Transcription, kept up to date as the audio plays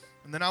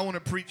And then I want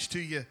to preach to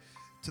you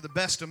to the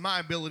best of my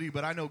ability,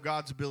 but I know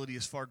God's ability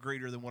is far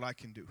greater than what I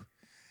can do.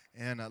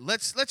 And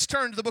let's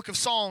turn to the book of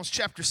Psalms,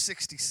 chapter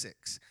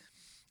 66.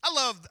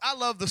 I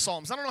love the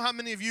Psalms. I don't know how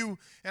many of you,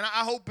 and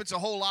I hope it's a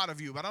whole lot of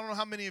you, but I don't know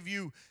how many of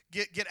you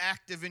get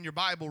active in your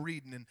Bible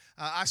reading. And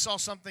I saw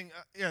something,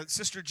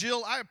 Sister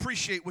Jill, I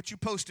appreciate what you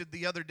posted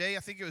the other day. I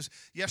think it was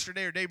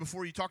yesterday or day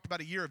before. You talked about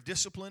a year of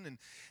discipline,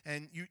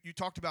 and you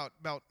talked about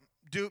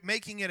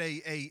making it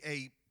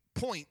a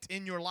point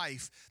in your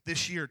life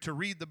this year to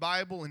read the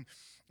Bible. And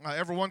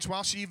every once in a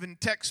while, she even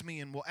texts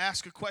me and will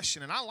ask a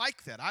question, and I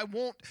like that. I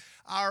want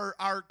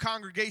our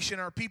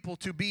congregation, our people,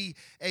 to be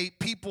a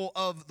people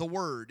of the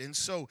Word. And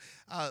so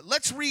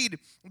let's read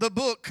the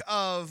book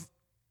of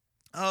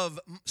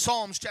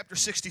Psalms, chapter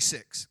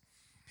 66.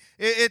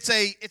 It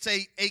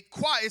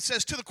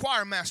says to the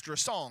choir master a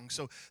song.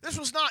 So this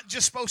was not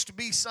just supposed to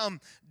be some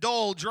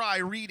dull, dry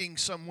reading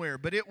somewhere,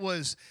 but it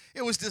was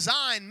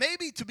designed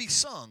maybe to be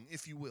sung,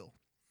 if you will.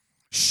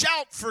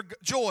 Shout for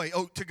joy,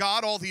 to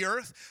God, all the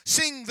earth.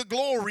 Sing the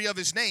glory of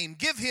His name.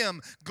 Give Him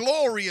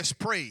glorious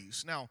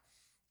praise. Now,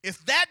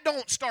 if that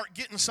don't start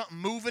getting something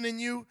moving in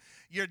you,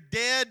 you're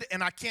dead,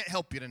 and I can't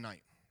help you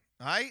tonight.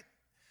 All right?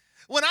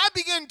 When I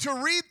begin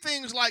to read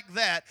things like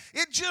that,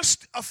 it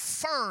just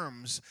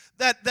affirms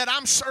that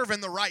I'm serving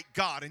the right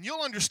God. And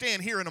you'll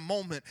understand here in a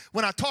moment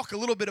when I talk a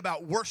little bit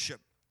about worship.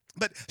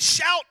 But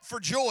shout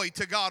for joy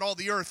to God, all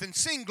the earth, and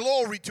sing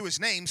glory to His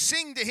name.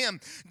 Sing to Him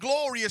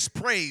glorious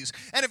praise.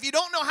 And if you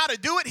don't know how to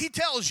do it, He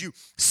tells you,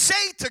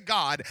 say to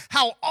God,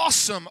 how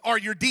awesome are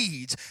your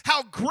deeds.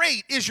 How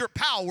great is your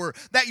power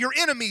that your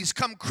enemies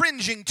come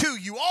cringing to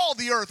you. All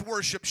the earth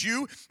worships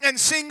you and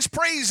sings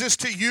praises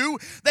to you.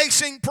 They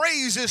sing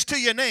praises to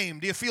your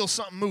name. Do you feel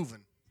something moving?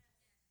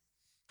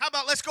 How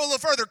about let's go a little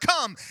further.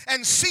 Come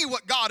and see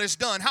what God has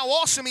done. How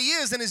awesome He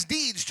is in His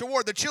deeds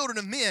toward the children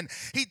of men.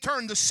 He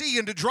turned the sea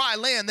into dry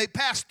land. They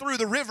passed through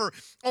the river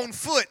on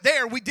foot.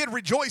 There we did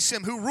rejoice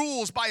Him who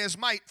rules by His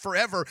might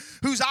forever,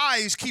 whose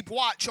eyes keep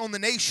watch on the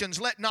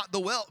nations. Let not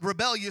the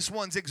rebellious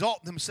ones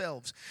exalt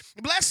themselves.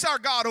 Bless our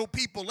God, O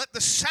people. Let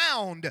the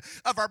sound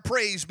of our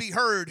praise be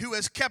heard, who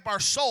has kept our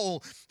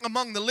soul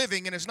among the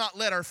living and has not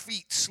let our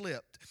feet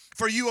slip.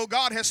 For you, O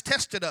God, has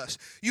tested us.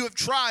 You have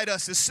tried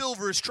us as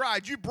silver is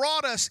tried. You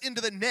brought us into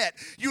the net.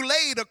 You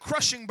laid a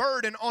crushing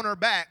burden on our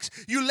backs.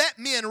 You let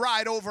men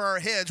ride over our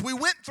heads. We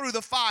went through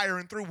the fire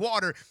and through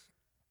water,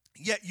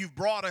 yet you've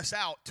brought us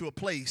out to a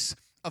place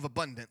of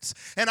abundance.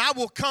 And I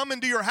will come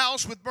into your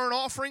house with burnt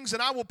offerings,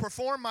 and I will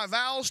perform my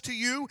vows to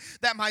you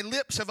that my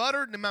lips have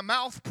uttered and my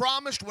mouth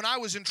promised when I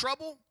was in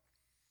trouble.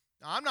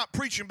 Now, I'm not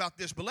preaching about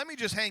this, but let me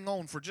just hang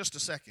on for just a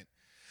second.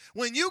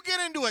 When you get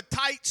into a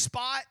tight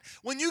spot,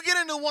 when you get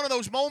into one of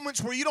those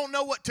moments where you don't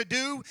know what to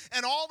do,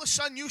 and all of a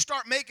sudden you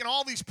start making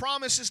all these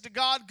promises to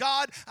God,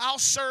 God, I'll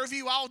serve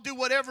you, I'll do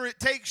whatever it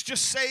takes,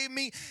 just save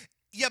me.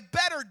 You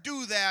better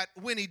do that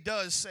when He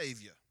does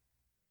save you.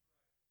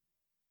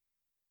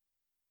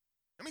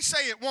 Let me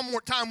say it one more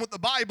time what the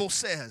Bible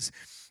says.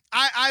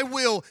 I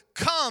will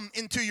come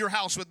into your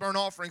house with burnt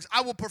offerings.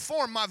 I will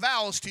perform my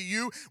vows to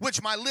you,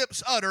 which my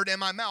lips uttered and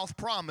my mouth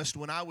promised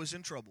when I was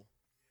in trouble.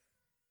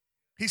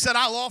 He said,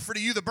 I'll offer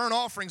to you the burnt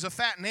offerings of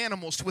fattened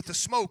animals with the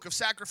smoke of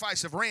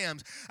sacrifice of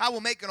rams. I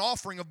will make an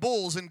offering of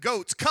bulls and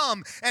goats.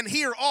 Come and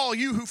hear all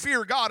you who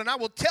fear God, and I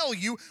will tell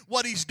you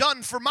what He's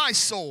done for my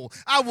soul.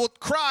 I will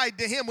cry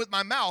to Him with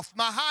my mouth.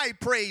 My high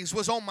praise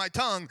was on my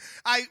tongue.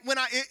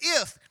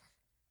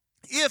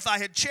 If I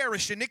had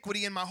cherished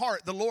iniquity in my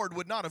heart, the Lord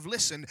would not have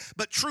listened.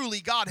 But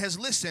truly God has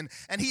listened,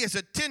 and He has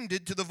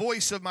attended to the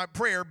voice of my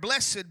prayer.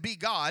 Blessed be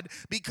God,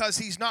 because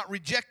He's not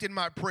rejected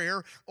my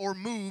prayer or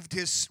removed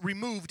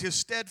His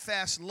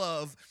steadfast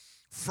love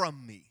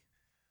from me.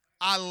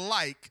 I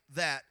like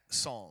that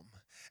psalm.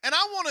 And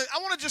I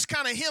want to just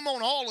kind of hymn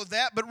on all of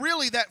that, but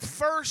really that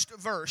first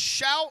verse,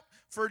 shout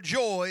for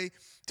joy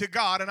to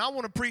God. And I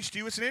want to preach to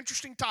you, it's an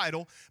interesting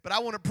title, but I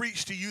want to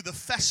preach to you the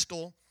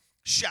festal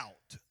shout.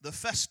 The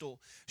festal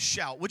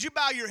shout. Would you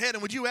bow your head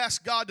and would you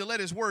ask God to let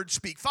His word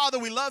speak? Father,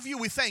 we love you,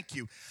 we thank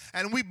you,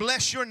 and we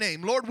bless your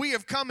name. Lord, we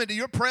have come into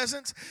your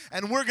presence,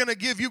 and we're going to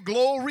give you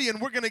glory,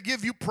 and we're going to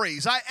give you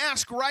praise. I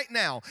ask right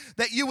now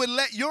that you would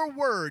let your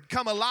word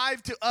come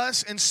alive to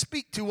us and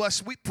speak to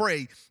us, we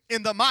pray,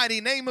 in the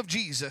mighty name of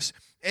Jesus.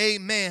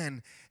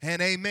 Amen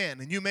and amen.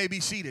 And you may be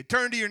seated.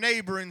 Turn to your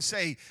neighbor and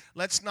say,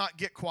 let's not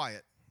get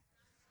quiet.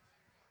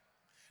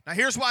 Now,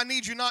 here's why I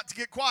need you not to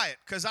get quiet,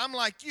 because I'm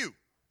like you.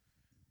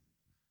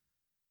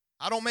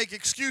 I don't make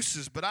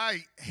excuses, but I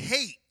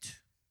hate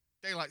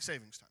daylight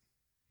savings time.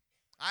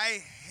 I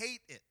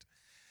hate it.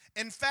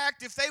 In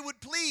fact, if they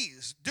would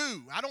please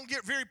do, I don't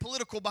get very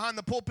political behind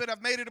the pulpit,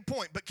 I've made it a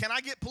point, but can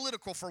I get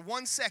political for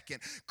 1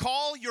 second?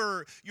 Call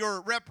your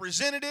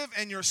representative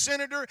and your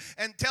senator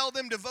and tell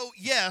them to vote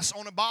yes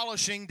on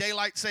abolishing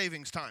daylight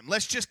savings time.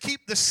 Let's just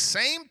keep the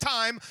same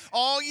time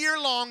all year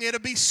long. It'll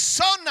be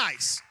so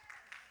nice.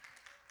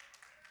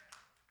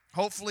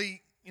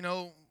 Hopefully,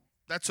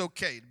 that's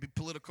okay to be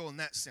political in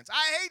that sense.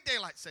 I hate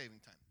daylight saving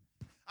time.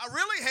 I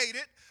really hate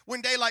it when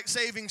daylight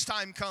savings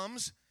time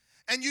comes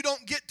and you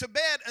don't get to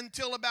bed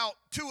until about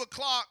 2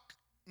 o'clock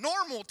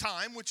normal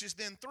time, which is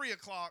then 3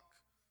 o'clock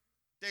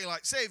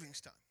daylight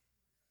savings time.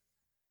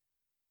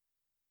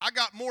 I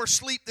got more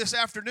sleep this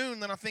afternoon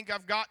than I think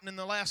I've gotten in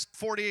the last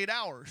 48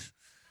 hours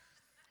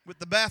with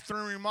the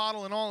bathroom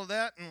remodel and all of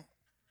that. And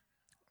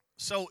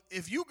so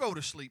if you go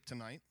to sleep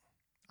tonight,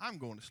 I'm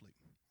going to sleep.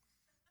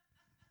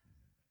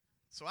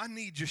 So I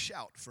need your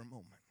shout for a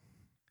moment.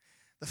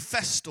 The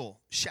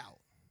festal shout.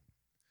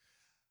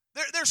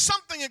 There's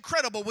something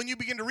incredible when you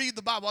begin to read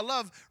the Bible. I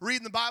love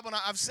reading the Bible, and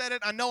I've said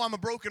it. I know I'm a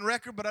broken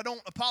record, but I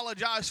don't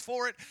apologize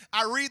for it.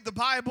 I read the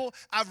Bible.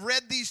 I've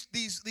read these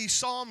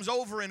Psalms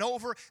over and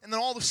over, and then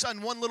all of a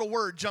sudden one little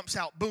word jumps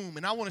out, boom,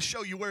 and I want to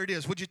show you where it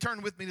is. Would you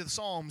turn with me to the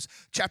Psalms,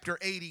 chapter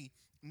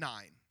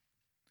 89.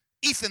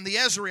 Ethan, the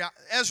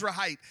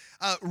Ezrahite,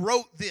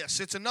 wrote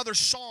this. It's another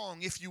song,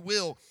 if you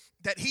will,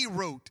 that he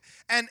wrote.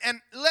 And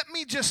let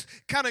me just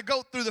kind of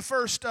go through the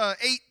first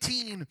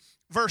 18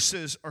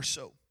 verses or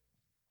so.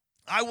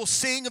 I will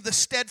sing of the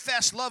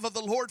steadfast love of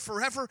the Lord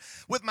forever.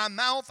 With my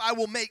mouth I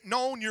will make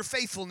known your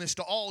faithfulness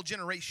to all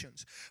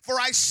generations. For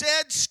I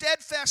said,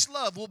 steadfast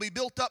love will be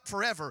built up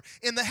forever.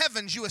 In the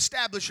heavens you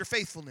establish your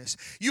faithfulness.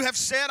 You have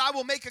said, I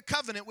will make a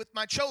covenant with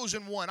my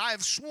chosen one. I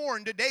have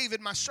sworn to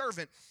David my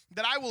servant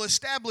that I will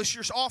establish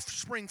your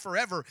offspring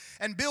forever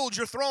and build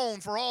your throne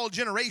for all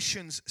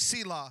generations.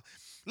 Selah.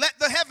 Let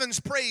the heavens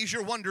praise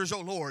your wonders, O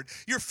Lord,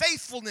 your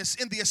faithfulness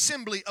in the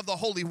assembly of the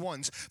holy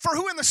ones. For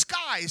who in the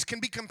skies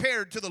can be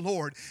compared to the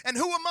Lord? And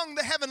who among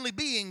the heavenly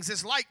beings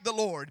is like the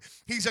Lord?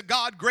 He's a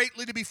God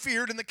greatly to be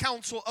feared in the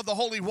council of the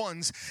holy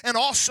ones, and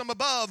awesome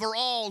above are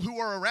all who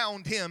are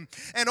around him.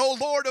 And O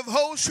Lord of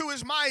hosts, who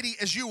is mighty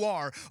as you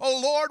are? O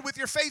Lord, with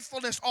your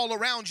faithfulness all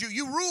around you,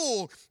 you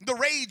rule the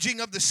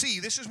raging of the sea.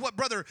 This is what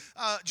Brother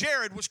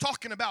Jared was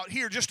talking about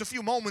here just a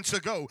few moments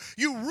ago.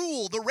 You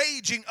rule the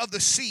raging of the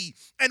sea,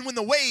 and when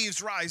the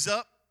waves rise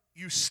up,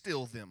 you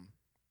still them.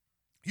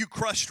 You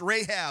crushed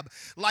Rahab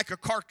like a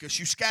carcass.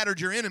 You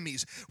scattered your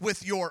enemies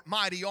with your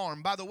mighty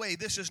arm. By the way,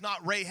 this is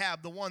not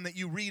Rahab, the one that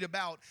you read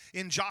about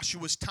in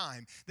Joshua's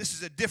time. This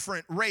is a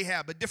different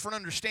Rahab, a different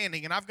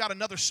understanding. And I've got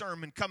another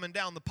sermon coming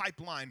down the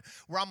pipeline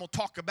where I'm going to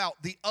talk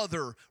about the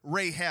other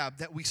Rahab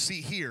that we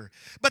see here.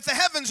 But the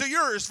heavens are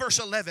yours, verse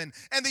 11,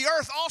 and the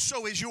earth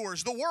also is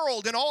yours, the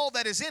world and all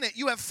that is in it.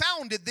 You have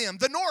founded them.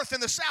 The north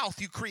and the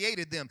south, you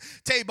created them.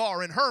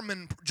 Tabor and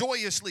Hermon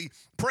joyously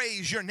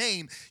praise your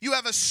name. You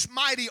have a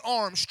mighty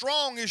arm.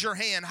 Strong is your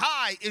hand,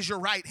 high is your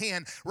right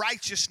hand.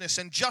 Righteousness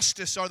and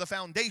justice are the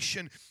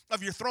foundation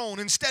of your throne,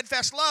 and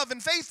steadfast love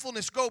and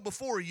faithfulness go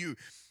before you.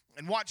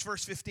 And watch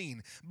verse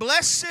 15.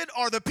 Blessed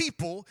are the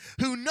people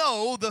who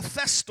know the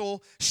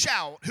festal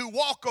shout, who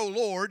walk, O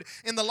Lord,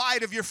 in the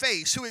light of your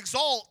face, who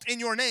exalt in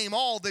your name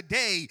all the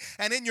day,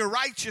 and in your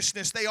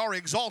righteousness they are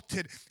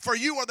exalted. For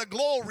you are the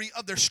glory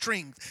of their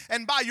strength,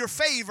 and by your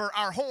favor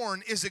our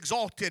horn is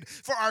exalted.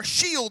 For our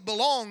shield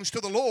belongs to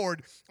the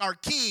Lord, our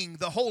King,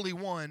 the Holy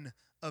One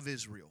of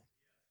Israel.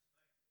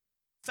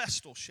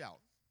 Festal shout.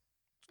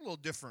 It's a little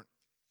different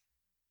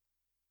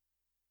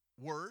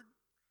word.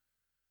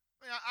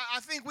 I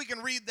think we can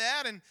read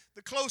that, and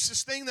the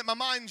closest thing that my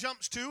mind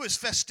jumps to is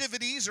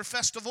festivities or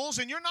festivals,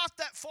 and you're not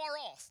that far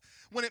off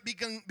when it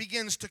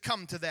begins to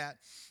come to that.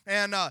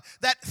 And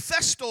that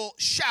festal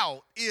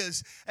shout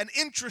is an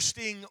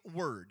interesting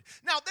word.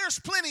 Now, there's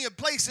plenty of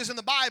places in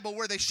the Bible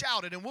where they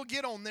shouted, and we'll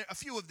get on there, a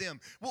few of them.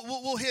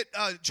 We'll hit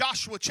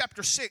Joshua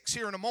chapter 6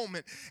 here in a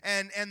moment,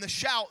 and the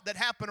shout that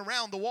happened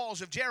around the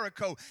walls of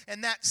Jericho,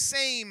 and that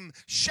same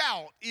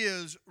shout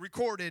is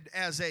recorded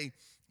as a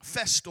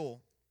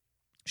festal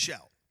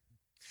shout.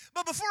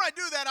 But before I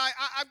do that,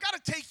 I've got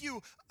to take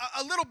you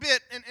a little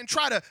bit and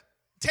try to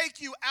take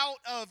you out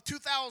of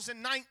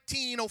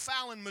 2019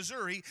 O'Fallon,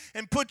 Missouri,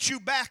 and put you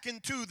back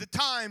into the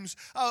times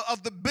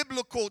of the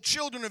biblical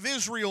children of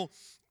Israel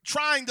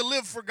trying to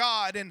live for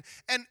God, and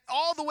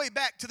all the way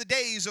back to the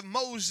days of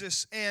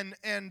Moses and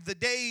the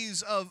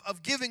days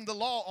of giving the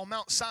law on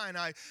Mount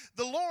Sinai.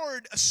 The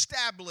Lord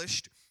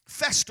established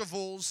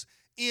festivals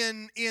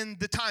in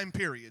the time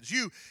periods.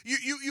 You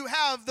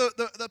have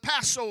the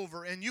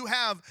Passover, and you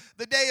have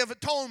the Day of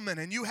Atonement,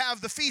 and you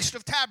have the Feast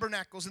of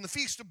Tabernacles and the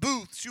Feast of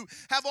Booths. You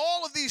have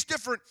all of these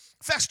different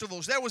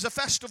festivals. There was a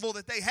festival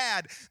that they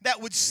had that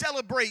would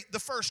celebrate the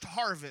first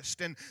harvest,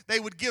 and they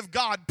would give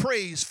God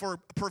praise for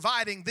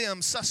providing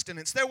them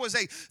sustenance. There was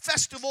a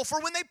festival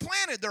for when they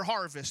planted their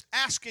harvest,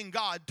 asking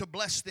God to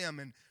bless them,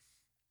 and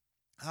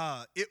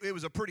it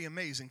was a pretty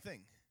amazing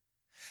thing.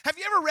 Have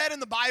you ever read in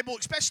the Bible,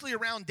 especially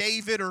around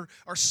David or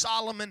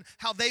Solomon,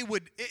 how they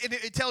would,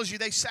 it tells you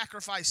they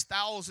sacrificed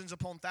thousands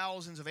upon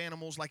thousands of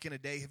animals like in a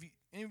day. Have you,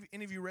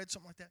 any of you read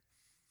something like that?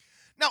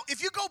 Now,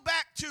 if you go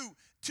back to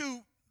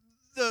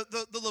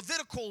the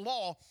Levitical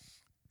law,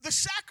 the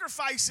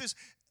sacrifices,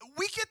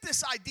 we get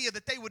this idea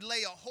that they would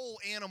lay a whole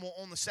animal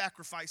on the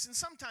sacrifice, and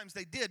sometimes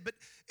they did. But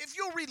if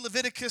you'll read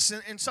Leviticus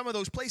and some of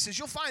those places,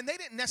 you'll find they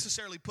didn't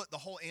necessarily put the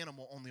whole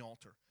animal on the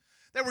altar.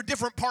 There were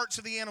different parts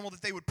of the animal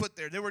that they would put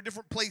there. There were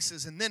different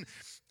places. And then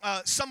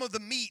some of the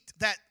meat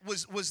that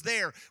was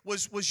there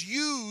was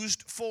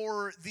used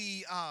for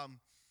the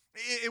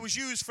It was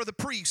used for the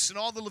priests and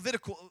all the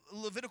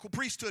Levitical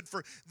priesthood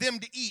for them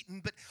to eat.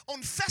 But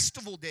on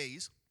festival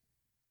days,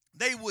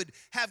 they would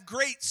have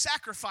great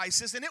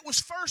sacrifices, and it was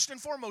first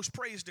and foremost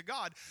praise to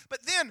God.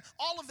 But then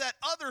all of that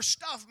other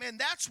stuff, man,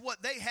 that's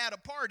what they had a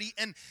party.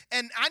 And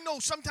I know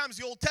sometimes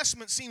the Old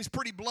Testament seems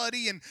pretty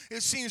bloody and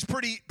it seems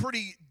pretty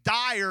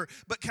dire,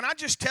 but can I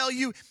just tell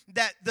you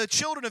that the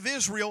children of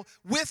Israel,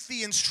 with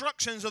the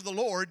instructions of the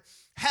Lord,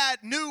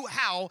 knew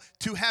how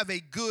to have a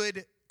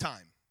good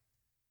time.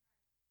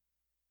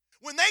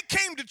 When they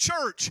came to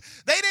church,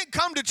 they didn't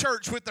come to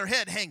church with their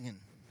head hanging.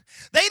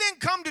 They didn't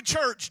come to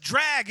church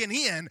dragging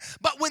in,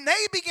 but when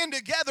they began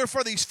to gather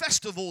for these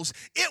festivals,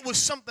 it was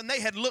something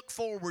they had looked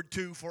forward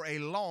to for a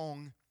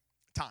long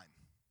time.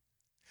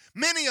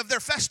 Many of their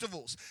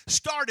festivals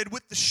started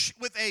with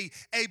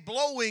a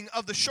blowing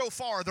of the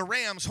shofar, the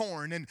ram's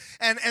horn,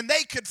 and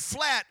they could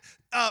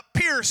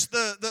pierce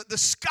the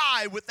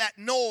sky with that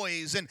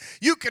noise, and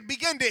you could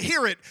begin to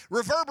hear it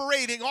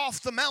reverberating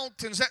off the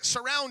mountains that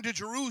surrounded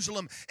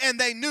Jerusalem, and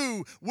they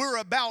knew we're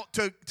about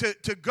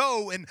to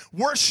go and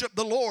worship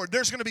the Lord.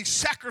 There's going to be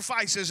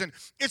sacrifices, and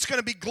it's going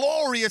to be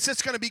glorious,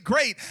 it's going to be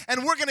great,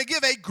 and we're going to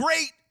give a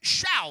great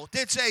shout.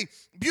 It's a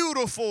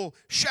beautiful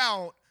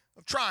shout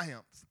of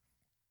triumph.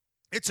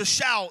 It's a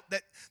shout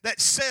that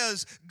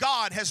says,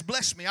 God has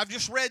blessed me. I've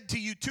just read to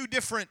you two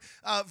different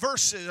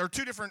verses or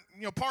two different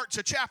parts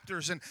of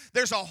chapters, and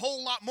there's a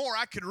whole lot more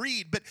I could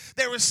read, but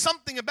there was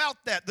something about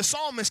that. The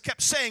psalmist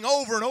kept saying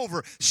over and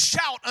over,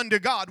 shout unto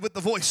God with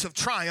the voice of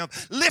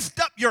triumph.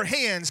 Lift up your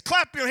hands.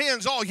 Clap your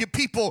hands, all you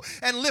people,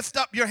 and lift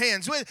up your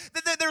hands.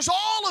 There's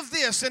all of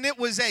this, and it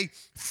was a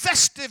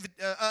festive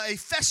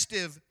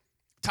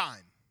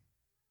time.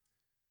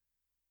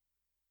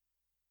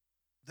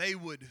 They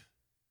would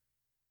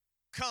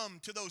come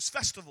to those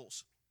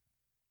festivals,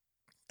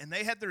 and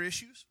they had their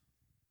issues.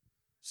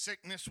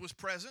 Sickness was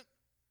present.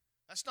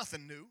 That's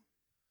nothing new.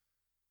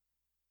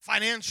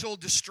 Financial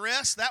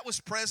distress, that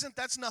was present.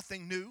 That's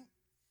nothing new.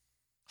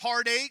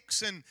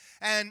 Heartaches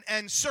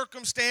and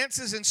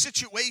circumstances and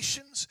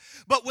situations.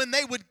 But when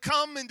they would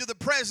come into the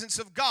presence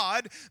of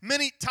God,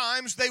 many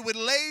times they would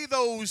lay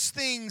those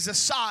things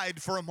aside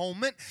for a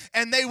moment,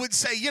 and they would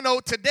say,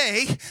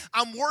 today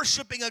I'm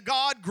worshiping a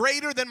God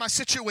greater than my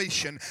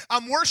situation.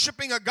 I'm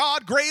worshiping a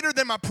God greater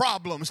than my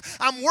problems.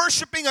 I'm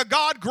worshiping a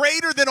God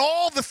greater than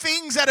all the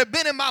things that have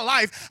been in my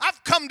life.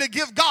 I've come to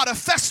give God a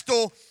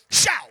festal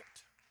shout.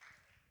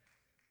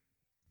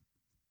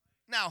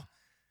 Now,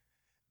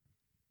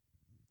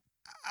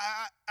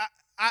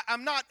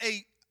 I'm not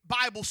a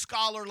Bible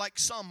scholar like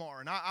some are,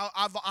 and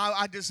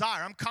I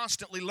desire. I'm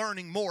constantly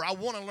learning more. I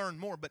want to learn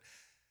more, but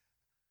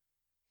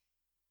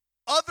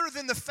other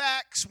than the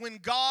facts when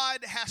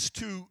God has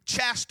to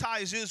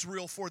chastise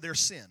Israel for their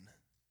sin,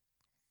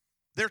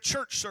 their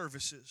church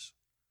services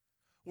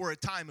were a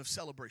time of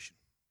celebration.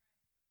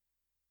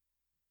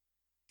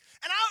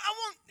 And I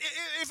want,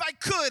 if I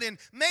could, and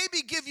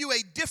maybe give you a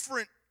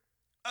different,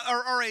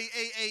 or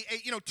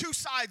two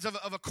sides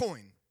of a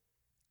coin.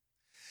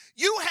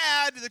 You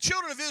had the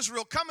children of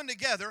Israel coming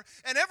together,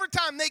 and every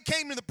time they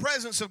came to the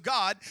presence of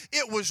God,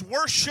 it was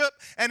worship,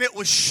 and it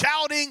was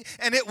shouting,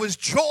 and it was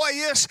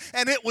joyous,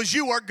 and it was,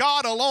 you are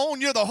God alone,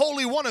 you're the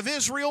Holy One of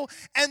Israel.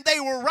 And they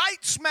were right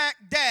smack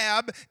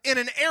dab in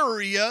an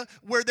area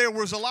where there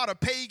was a lot of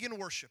pagan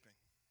worshiping.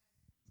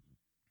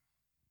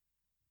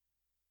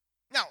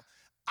 Now,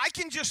 I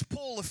can just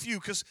pull a few,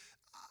 because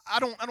I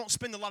don't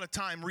spend a lot of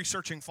time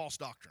researching false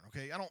doctrine,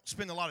 okay? I don't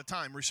spend a lot of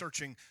time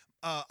researching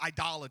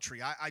idolatry.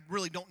 I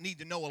really don't need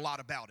to know a lot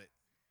about it.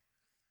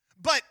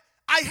 But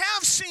I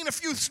have seen a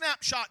few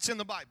snapshots in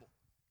the Bible.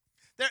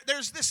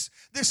 There's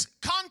this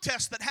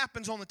contest that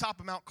happens on the top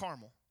of Mount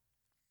Carmel.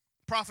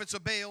 Prophets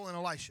of Baal and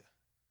Elijah.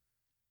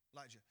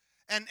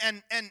 And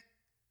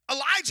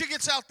Elijah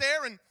gets out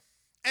there,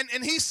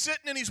 and he's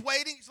sitting and he's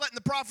waiting. He's letting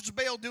the prophets of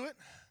Baal do it.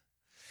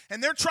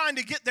 And they're trying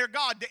to get their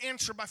God to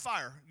answer by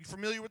fire. You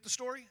familiar with the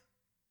story?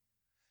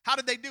 How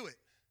did they do it?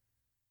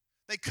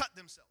 They cut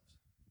themselves.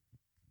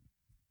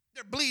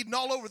 They're bleeding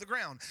all over the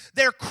ground.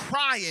 They're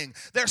crying.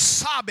 They're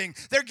sobbing.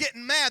 They're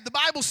getting mad. The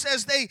Bible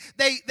says they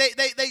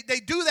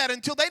do that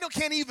until they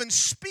can't even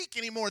speak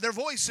anymore. Their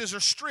voices are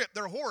stripped.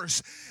 They're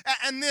hoarse.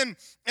 And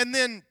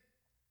then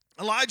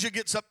Elijah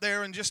gets up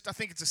there and I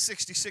think it's a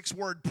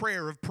 66-word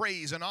prayer of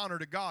praise and honor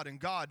to God. And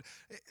God,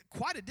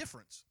 quite a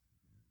difference.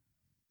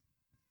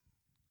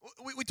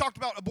 We talked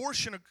about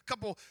abortion a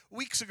couple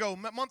weeks ago,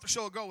 a month or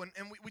so ago, and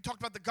we talked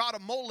about the god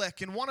of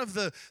Molech. And one of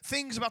the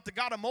things about the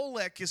god of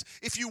Molech is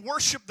if you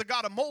worship the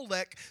god of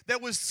Molech, there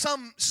was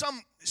some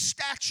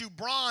statue,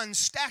 bronze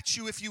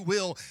statue, if you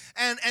will,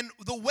 and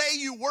the way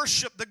you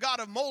worship the god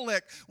of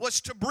Molech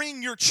was to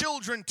bring your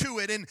children to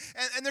it, and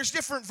there's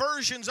different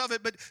versions of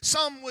it, but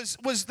some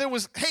there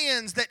was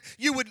hands that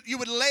you would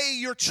lay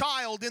your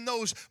child in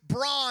those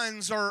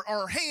bronze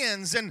or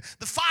hands, and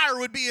the fire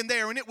would be in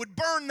there, and it would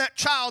burn that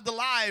child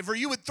alive, or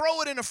you would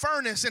throw it in a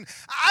furnace, and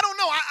I don't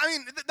know, I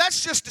mean,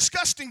 that's just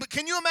disgusting, but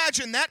can you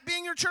imagine that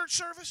being your church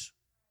service?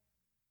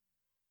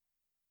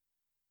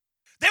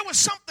 There was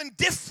something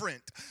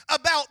different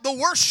about the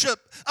worship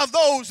of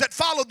those that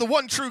followed the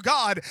one true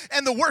God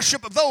and the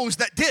worship of those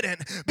that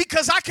didn't.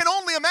 Because I can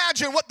only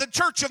imagine what the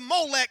church of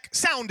Molech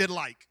sounded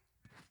like.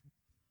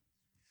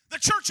 The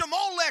church of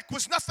Molech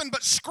was nothing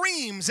but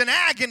screams and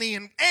agony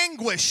and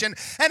anguish. And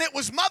it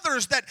was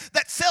mothers that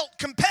felt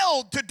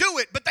compelled to do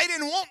it, but they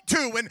didn't want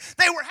to. And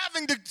they were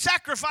having to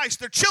sacrifice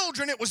their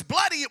children. It was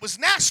bloody. It was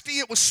nasty.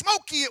 It was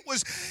smoky.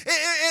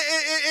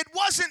 It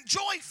wasn't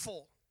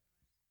joyful.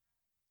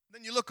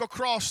 Then you look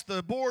across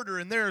the border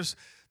and there's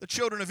the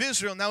children of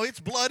Israel. Now it's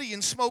bloody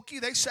and smoky.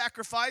 They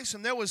sacrifice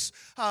and there was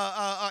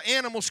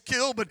animals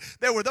killed, but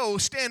there were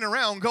those standing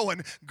around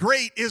going,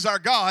 great is our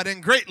God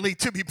and greatly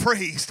to be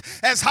praised.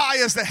 As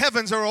high as the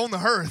heavens are on the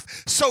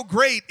earth, so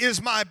great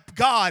is my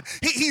God.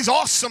 He's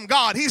awesome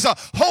God. He's a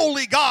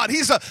holy God.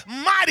 He's a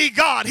mighty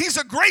God. He's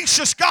a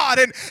gracious God.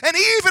 And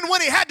even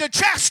when he had to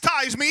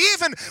chastise me,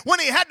 even when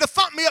he had to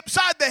thump me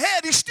upside the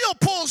head, he still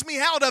pulls me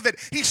out of it.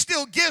 He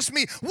still gives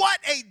me. What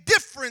a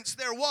difference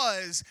there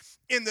was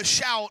in the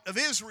shout of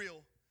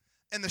Israel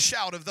and the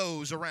shout of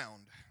those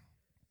around.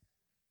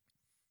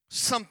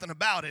 Something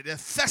about it, a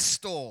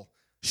festal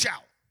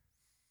shout.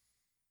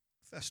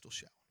 Festal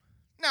shout.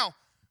 Now,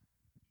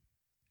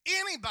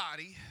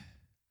 anybody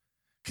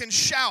can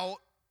shout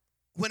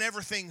when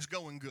everything's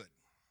going good.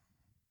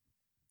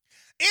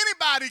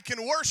 Anybody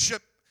can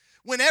worship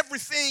when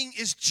everything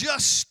is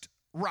just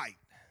right.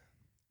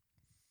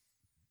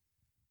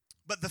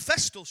 But the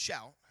festal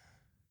shout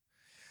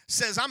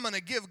says, I'm going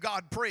to give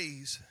God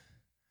praise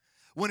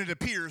when it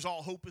appears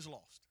all hope is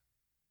lost.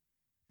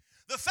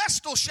 The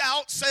festal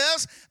shout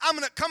says, I'm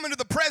going to come into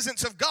the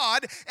presence of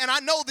God, and I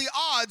know the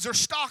odds are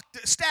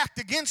stacked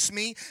against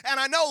me,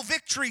 and I know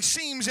victory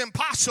seems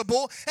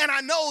impossible, and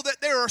I know that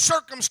there are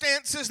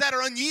circumstances that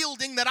are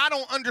unyielding that I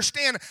don't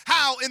understand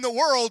how in the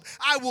world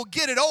I will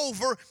get it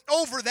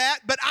over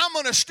that, but I'm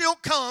going to still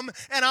come,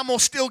 and I'm going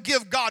to still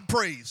give God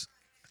praise.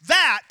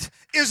 That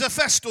is a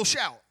festal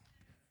shout.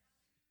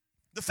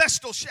 The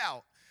festal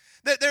shout.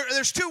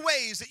 There's two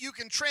ways that you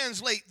can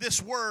translate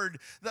this word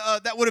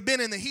that would have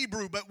been in the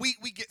Hebrew, but we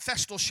get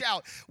festal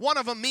shout. One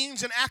of them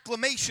means an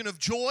acclamation of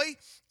joy,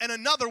 and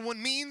another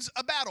one means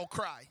a battle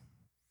cry.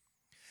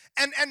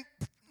 And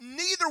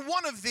neither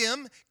one of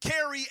them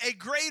carry a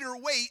greater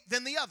weight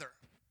than the other.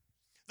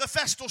 The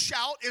festal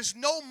shout is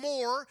no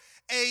more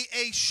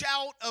a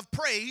shout of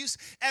praise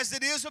as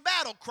it is a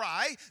battle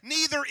cry.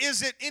 Neither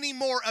is it any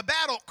more a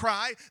battle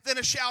cry than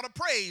a shout of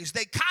praise.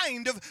 They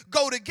kind of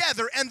go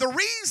together. And the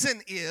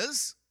reason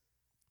is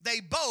they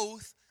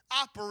both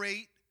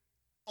operate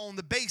on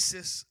the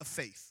basis of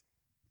faith.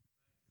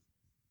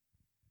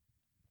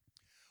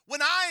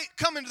 When I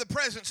come into the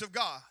presence of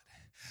God,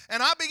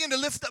 and I begin to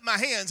lift up my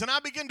hands, and I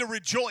begin to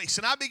rejoice,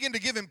 and I begin to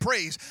give him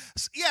praise.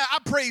 Yeah, I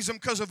praise him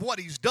because of what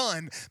he's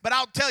done, but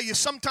I'll tell you,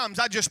 sometimes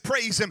I just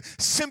praise him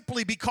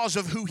simply because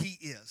of who he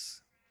is.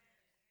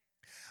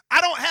 I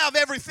don't have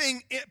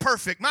everything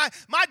perfect. My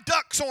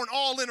ducks aren't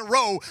all in a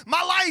row.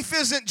 My life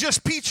isn't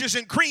just peaches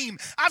and cream.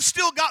 I've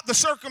still got the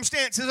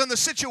circumstances and the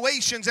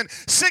situations, and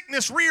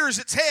sickness rears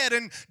its head,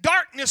 and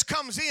darkness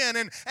comes in,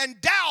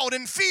 and doubt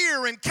and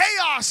fear and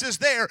chaos is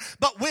there.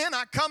 But when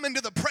I come into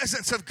the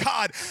presence of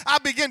God, I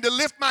begin to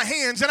lift my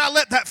hands, and I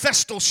let that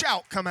festal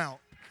shout come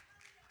out.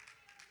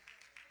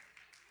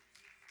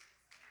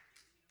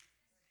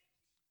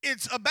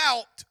 It's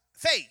about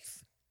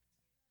faith,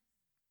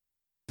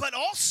 but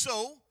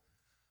also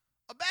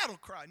a battle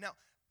cry. Now,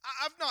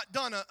 I've not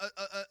done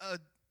a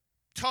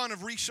ton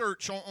of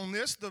research on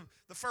this. The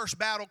first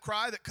battle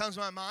cry that comes to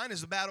my mind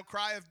is the battle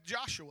cry of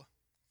Joshua.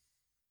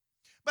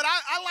 But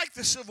I like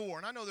the Civil War,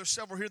 and I know there's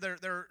several here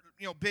that are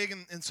big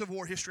in Civil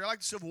War history. I like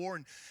the Civil War,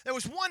 and there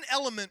was one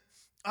element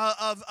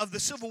of the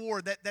Civil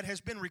War that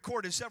has been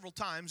recorded several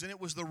times, and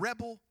it was the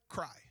rebel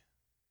cry.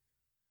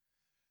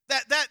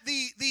 That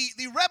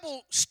the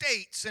rebel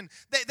states, and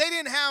they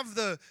didn't have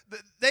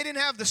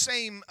the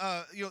same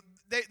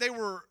they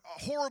were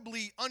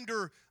horribly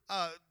under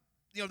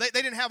they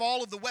didn't have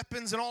all of the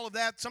weapons and all of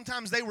that.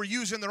 Sometimes they were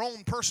using their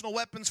own personal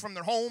weapons from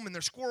their home and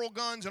their squirrel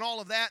guns and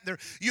all of that. Their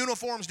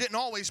uniforms didn't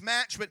always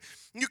match, but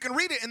you can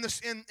read it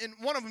in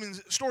one of them in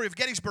the story of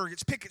Gettysburg.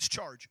 It's Pickett's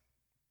Charge.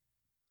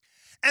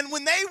 And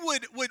when they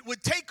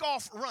would take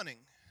off running,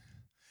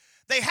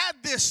 they had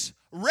this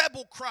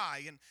rebel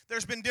cry, and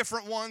there's been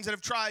different ones that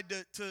have tried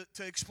to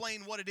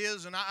explain what it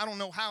is, and I don't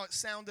know how it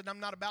sounded. I'm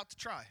not about to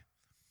try.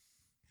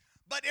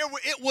 But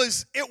it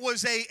was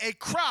a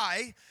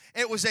cry,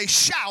 it was a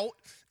shout,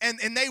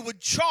 and they would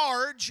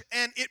charge,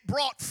 and it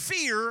brought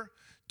fear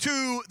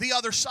to the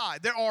other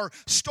side. There are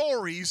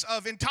stories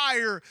of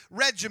entire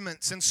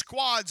regiments and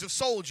squads of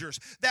soldiers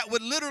that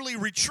would literally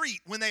retreat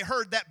when they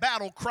heard that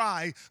battle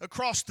cry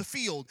across the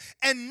field,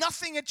 and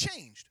nothing had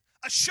changed.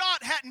 A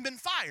shot hadn't been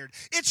fired.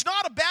 It's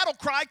not a battle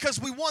cry because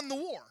we won the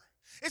war.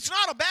 It's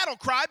not a battle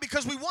cry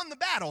because we won the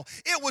battle.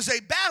 It was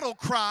a battle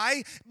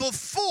cry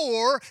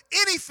before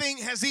anything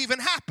has even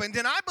happened.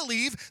 And I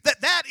believe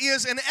that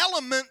is an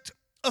element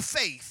of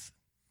faith.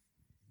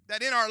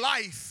 That in our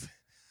life,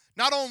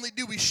 Not only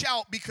do we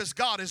shout because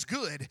God is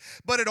good,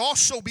 but it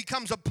also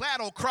becomes a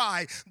battle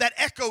cry that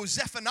echoes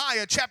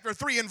Zephaniah chapter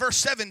 3 and verse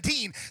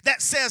 17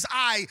 that says,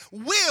 I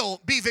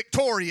will be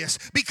victorious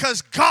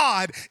because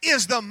God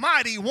is the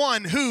mighty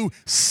one who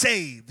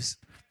saves.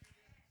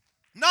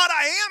 Not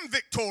I am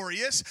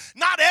victorious,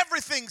 not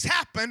everything's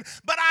happened,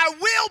 but I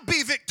will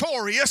be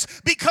victorious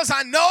because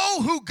I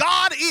know who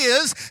God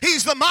is.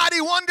 He's the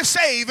mighty one to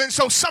save. And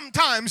so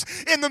sometimes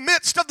in the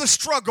midst of the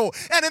struggle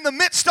and in the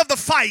midst of the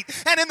fight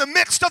and in the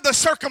midst of the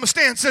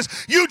circumstances,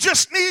 you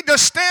just need to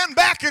stand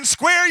back and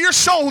square your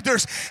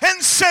shoulders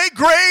and say,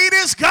 great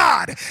is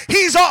God.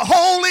 He's a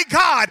holy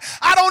God.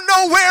 I don't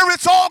know where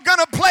it's all going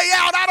to play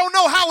out. I don't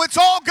know how it's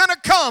all going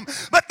to come,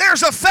 but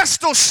there's a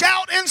festal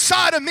shout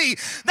inside of me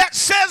that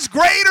says,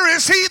 greater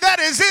is he that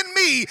is in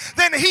me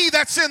than he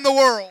that's in the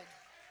world.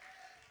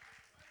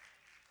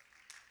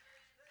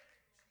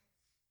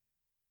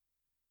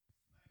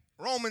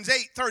 Romans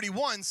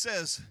 8:31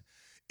 says,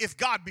 if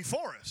God be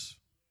for us,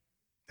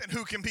 then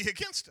who can be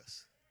against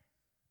us?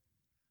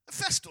 A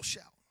festal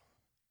shout.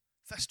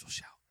 Festal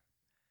shout.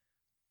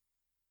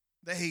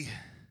 They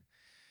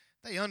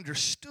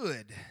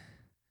understood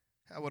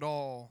how it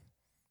all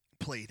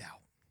played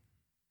out.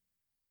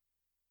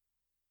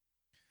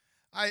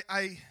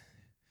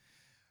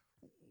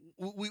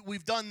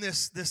 We've done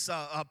this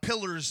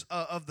pillars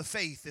of the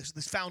faith,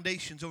 this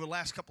foundations over the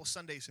last couple of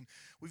Sundays, and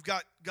we've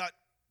got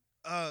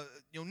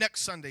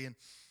next Sunday, and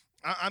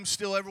I'm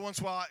still every once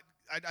in a while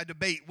I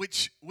debate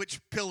which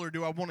pillar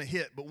do I want to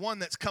hit, but one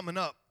that's coming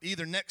up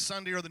either next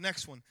Sunday or the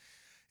next one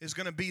is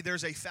going to be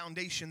there's a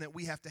foundation that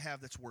we have to have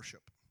that's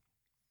worship,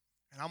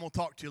 and I'm going to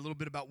talk to you a little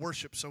bit about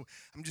worship. So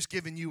I'm just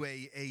giving you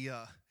a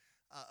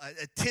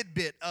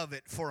tidbit of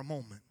it for a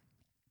moment.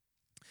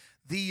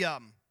 The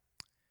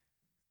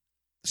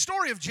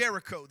story of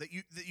Jericho that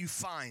you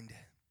find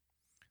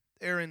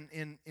there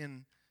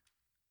in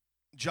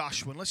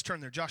Joshua. And let's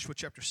turn there, Joshua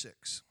chapter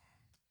 6.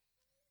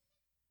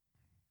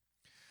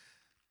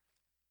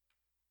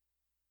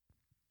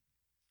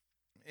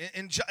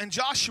 In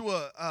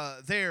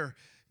Joshua there,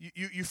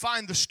 you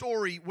find the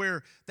story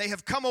where they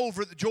have come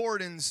over the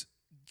Jordan's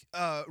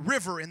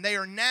river, and they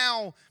are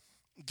now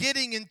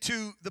getting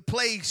into the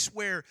place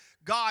where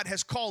God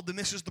has called them.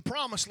 This is the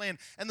promised land.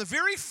 And the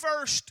very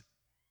first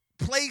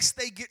place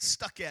they get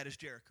stuck at is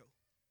Jericho.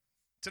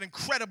 It's an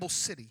incredible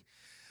city.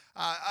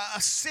 A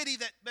city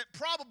that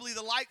probably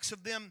the likes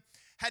of them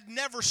had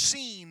never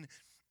seen.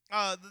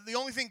 The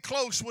only thing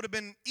close would have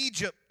been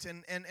Egypt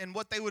and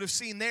what they would have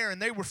seen there.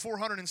 And they were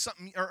 400 and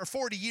something, or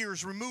 40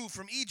 years removed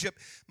from Egypt.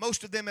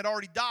 Most of them had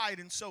already died.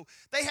 And so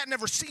they had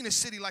never seen a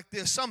city like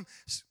this. Some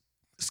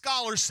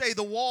scholars say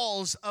the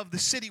walls of the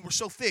city were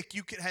so thick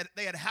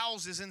they had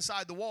houses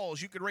inside the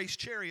walls. You could race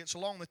chariots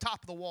along the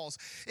top of the walls.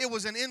 It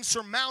was an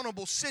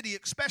insurmountable city,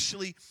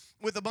 especially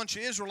with a bunch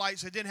of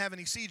Israelites that didn't have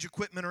any siege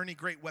equipment or any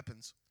great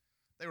weapons.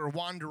 They were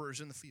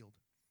wanderers in the field.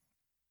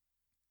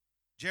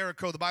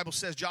 Jericho, the Bible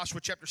says, Joshua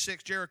chapter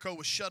 6, Jericho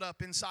was shut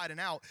up inside and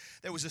out.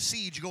 There was a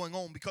siege going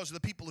on because of the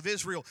people of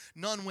Israel.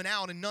 None went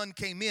out and none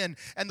came in.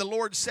 And the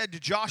Lord said to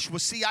Joshua,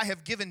 see, I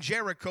have given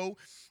Jericho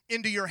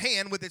into your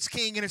hand with its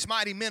king and its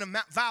mighty men of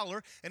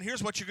valor. And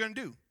here's what you're going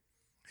to do.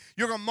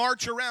 You're going to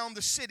march around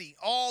the city,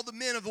 all the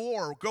men of the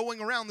war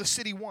going around the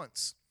city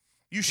once.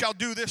 You shall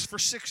do this for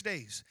 6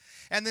 days.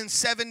 And then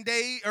 7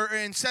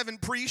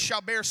 priests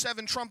shall bear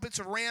 7 trumpets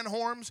of ram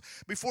horns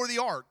before the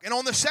ark. And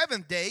on the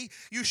 7th day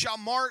you shall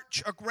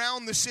march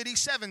around the city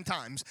 7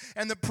 times.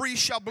 And the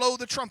priests shall blow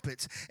the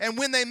trumpets. And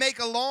when they make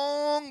a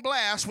long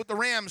blast with the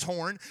ram's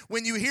horn,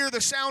 when you hear the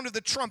sound of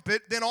the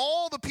trumpet, then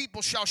all the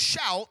people shall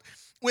shout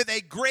with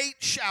a great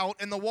shout,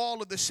 and the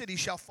wall of the city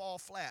shall fall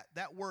flat.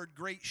 That word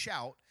great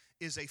shout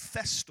is a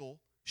festal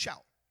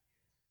shout.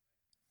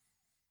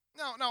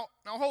 Now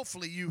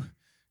hopefully you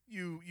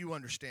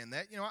understand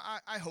that.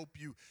 I hope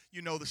you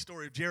know the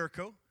story of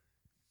Jericho.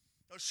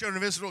 Those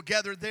children of Israel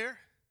gathered there,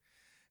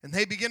 and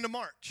they begin to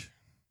march.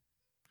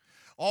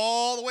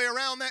 All the way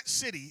around that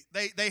city,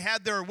 they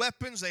had their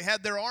weapons, they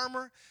had their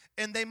armor,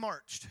 and they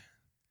marched.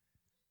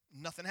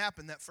 Nothing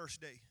happened that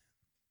first day.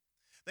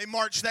 They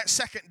marched that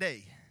second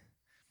day.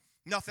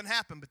 Nothing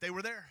happened, but they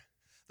were there.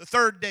 The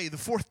 3rd day, the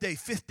 4th day,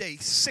 5th day,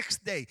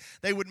 6th day,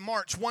 they would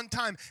march one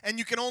time. And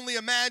you can only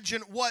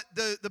imagine what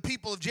the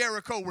people of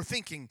Jericho were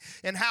thinking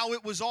and how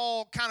it was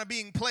all kind of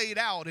being played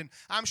out. And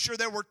I'm sure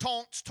there were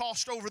taunts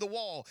tossed over the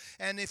wall.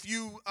 And if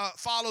you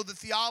follow the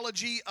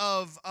theology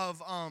of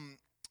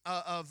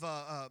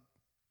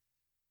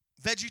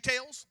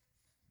VeggieTales,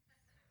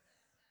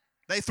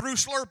 they threw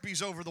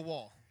Slurpees over the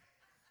wall.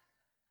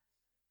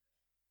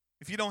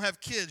 If you don't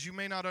have kids, you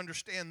may not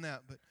understand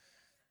that, but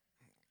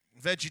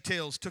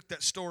VeggieTales took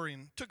that story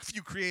and took a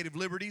few creative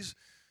liberties,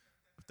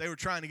 but they were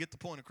trying to get the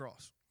point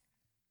across.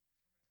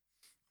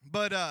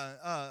 But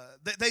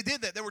they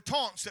did that. There were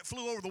taunts that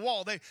flew over the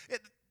wall.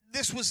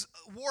 This was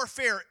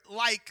warfare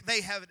like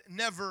they have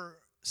never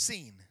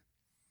seen.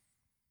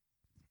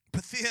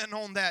 But then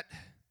on that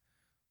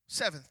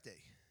 7th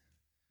day,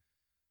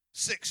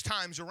 6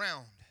 times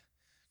around,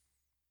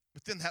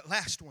 but then that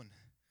last one,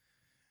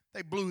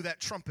 They blew that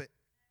trumpet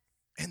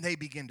and they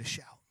began to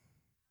shout.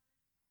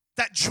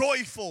 That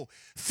joyful,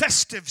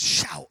 festive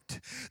shout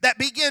that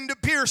began to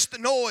pierce the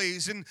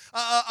noise and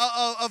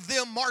of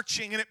them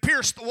marching, and it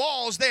pierced the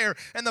walls there.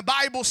 And the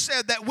Bible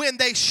said that when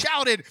they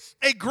shouted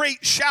a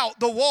great shout,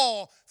 the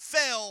wall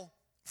fell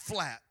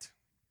flat.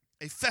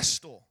 A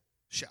festal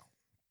shout.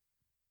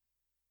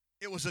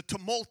 It was a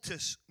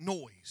tumultuous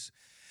noise.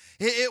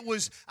 It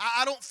was,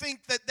 I don't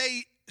think that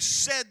they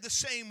said the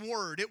same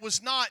word. It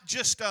was not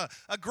just a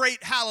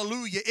great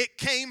hallelujah. It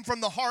came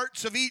from the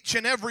hearts of each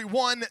and every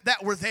one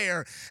that were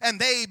there. And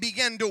they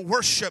began to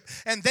worship,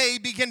 and they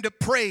began to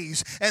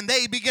praise, and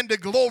they began to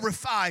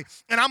glorify.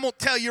 And I'm going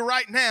to tell you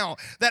right now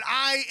that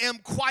I am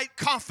quite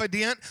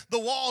confident the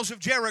walls of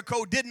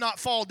Jericho did not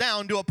fall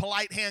down to a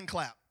polite hand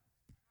clap.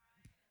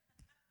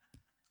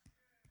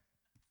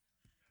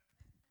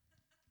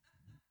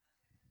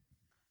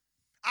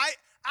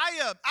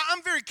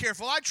 I'm very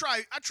careful. I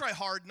try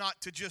hard not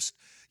to just,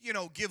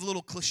 give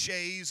little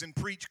cliches and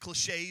preach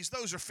cliches.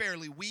 Those are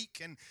fairly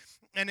weak, and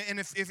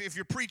if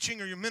your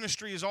preaching or your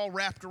ministry is all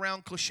wrapped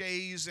around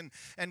cliches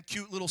and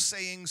cute little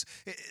sayings,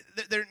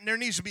 there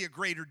needs to be a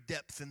greater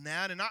depth in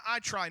that. And I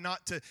try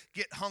not to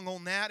get hung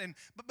on that.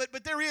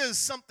 But there is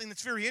something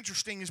that's very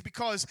interesting, is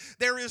because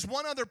there is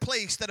one other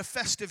place that a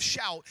festive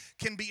shout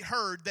can be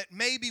heard that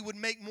maybe would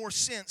make more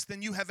sense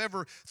than you have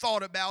ever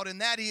thought about,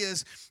 and that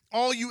is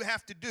all you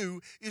have to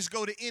do is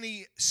go to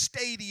any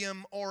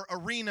stadium or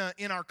arena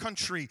in our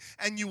country,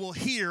 and you will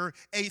hear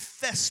a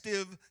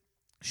festive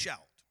shout.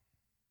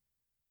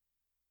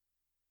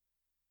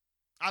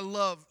 I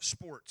love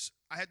sports.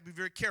 I had to be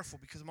very careful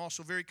because I'm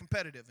also very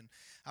competitive. And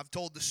I've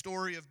told the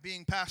story of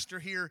being pastor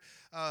here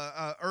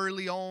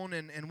early on,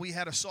 and we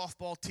had a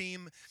softball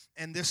team.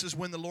 And this is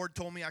when the Lord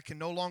told me I can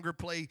no longer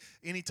play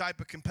any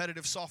type of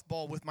competitive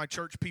softball with my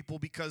church people,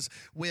 because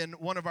when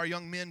one of our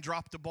young men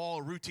dropped the ball,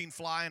 a routine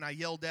fly, and I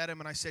yelled at him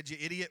and I said, "You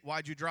idiot,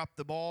 why'd you drop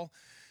the ball?"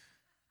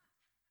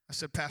 I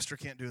said, "Pastor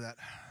can't do that."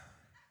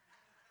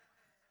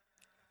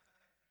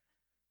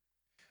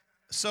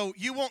 So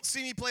you won't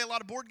see me play a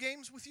lot of board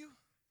games with you.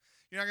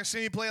 You're not going to see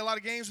me play a lot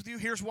of games with you.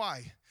 Here's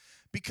why.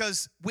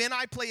 Because when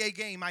I play a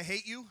game, I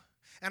hate you,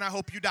 and I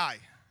hope you die.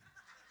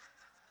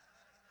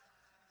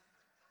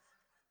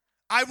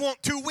 I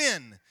want to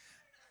win.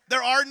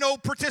 There are no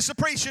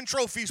participation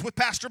trophies with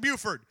Pastor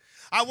Buford.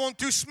 I want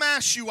to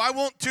smash you. I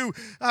want to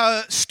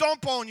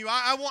stomp on you.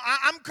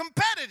 I'm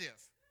competitive.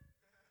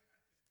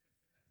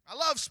 I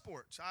love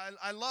sports.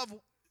 I love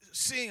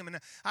seeing them, and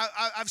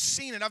I've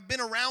seen it. I've been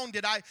around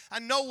it. I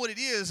know what it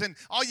is, and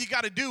all you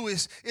got to do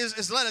is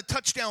let a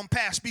touchdown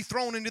pass be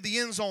thrown into the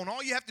end zone.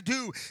 All you have to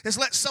do is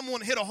let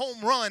someone hit a home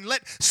run.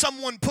 Let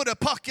someone put a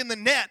puck in the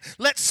net.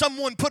 Let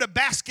someone put a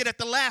basket at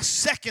the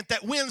last second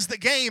that wins the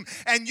game,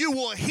 and you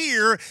will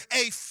hear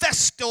a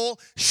festal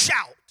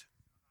shout.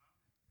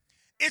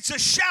 It's a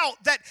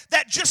shout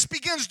that just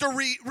begins to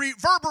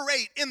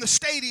reverberate in the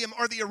stadium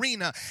or the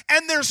arena.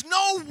 And there's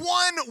no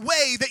one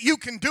way that you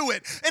can do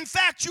it. In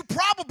fact, you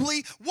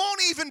probably won't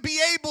even be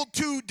able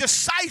to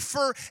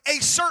decipher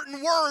a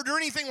certain word or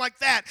anything like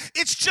that.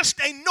 It's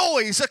just a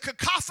noise, a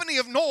cacophony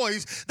of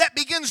noise that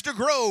begins to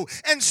grow.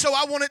 And so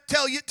I want to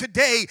tell you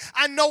today,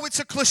 I know it's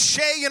a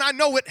cliche, and I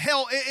know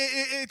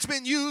it's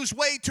been used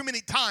way too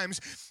many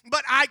times,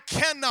 but I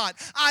cannot,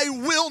 I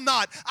will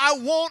not, I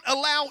won't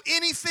allow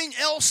anything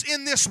else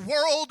in this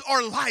world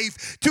or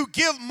life to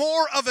give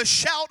more of a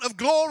shout of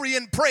glory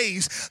and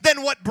praise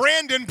than what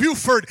Brandon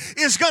Buford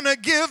is going to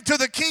give to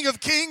the King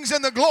of Kings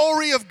and the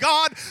glory of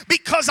God,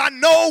 because I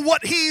know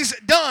what he's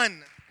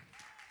done.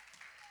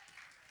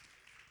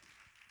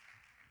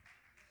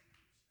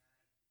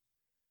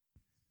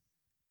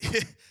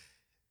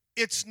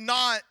 It's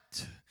not.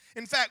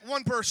 In fact,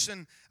 one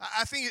person,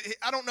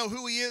 I don't know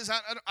who he is.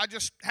 I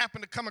just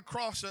happened to come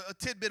across a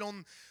tidbit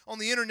on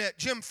the internet.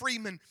 Jim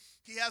Freeman,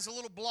 he has a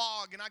little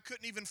blog, and I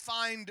couldn't even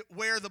find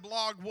where the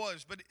blog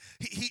was. But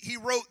he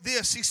wrote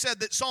this. He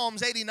said that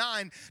Psalms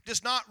 89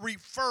 does not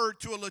refer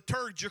to a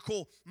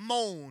liturgical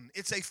moan.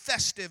 It's a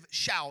festive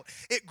shout.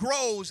 It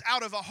grows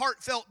out of a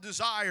heartfelt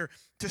desire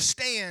to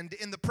stand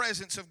in the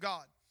presence of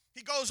God.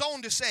 He goes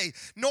on to say,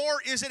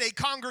 nor is it a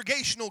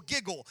congregational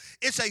giggle.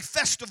 It's a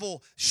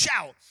festival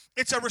shout.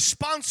 It's a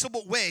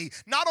responsible way,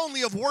 not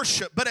only of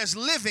worship, but as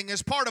living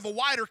as part of a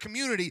wider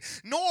community.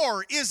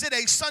 Nor is it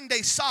a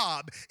Sunday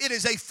sob. It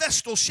is a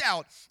festal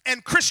shout.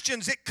 And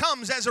Christians, it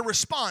comes as a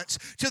response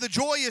to the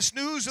joyous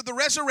news of the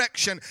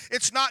resurrection.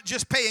 It's not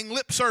just paying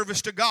lip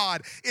service to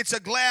God. It's a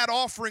glad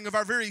offering of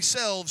our very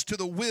selves to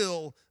the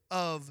will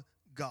of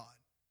God.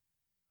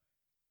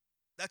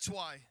 That's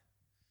why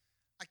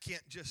I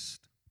can't just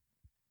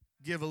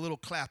give a little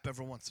clap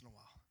every once in a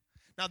while.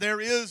 Now, there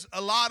is a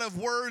lot of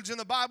words in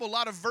the Bible, a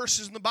lot of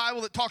verses in the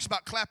Bible that talks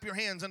about clap your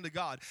hands unto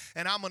God,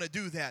 and I'm going to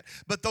do that.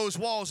 But those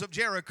walls of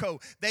Jericho,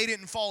 they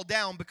didn't fall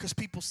down because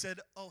people said,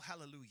 "Oh,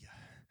 hallelujah."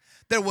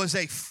 There was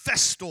a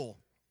festal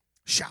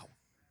shout.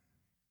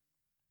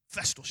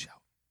 Festal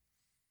shout.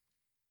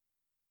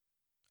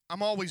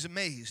 I'm always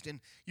amazed,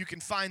 and you can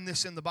find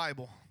this in the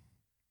Bible.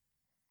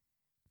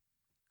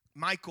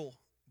 Michael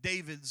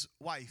David's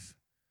wife.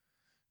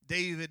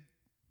 David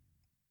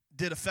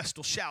did a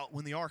festal shout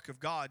when the ark of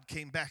God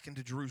came back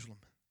into Jerusalem.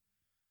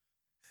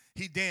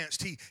 He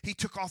danced. He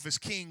took off his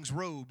king's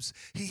robes.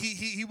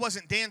 He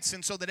wasn't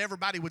dancing so that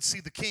everybody would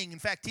see the king. In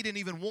fact, he didn't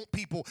even want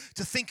people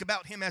to think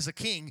about him as a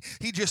king.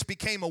 He just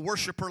became a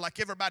worshiper like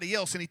everybody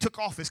else, and he took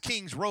off his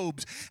king's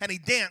robes, and he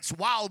danced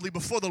wildly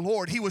before the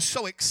Lord. He was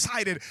so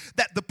excited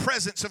that the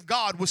presence of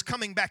God was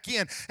coming back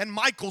in, and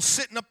Michael's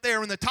sitting up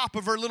there in the top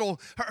of her little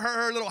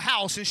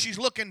house, and she's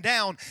looking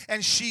down,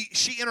 and she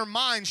in her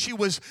mind, she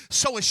was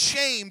so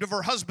ashamed of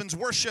her husband's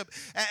worship,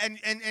 and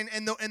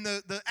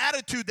the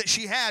attitude that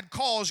she had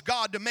caused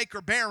God to make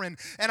her barren.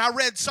 And I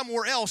read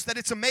somewhere else that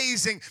it's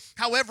amazing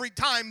how every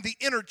time the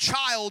inner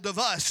child of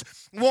us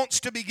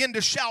wants to begin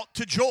to shout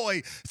to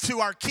joy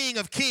to our King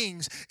of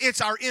Kings, it's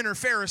our inner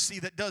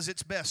Pharisee that does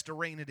its best to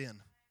rein it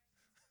in.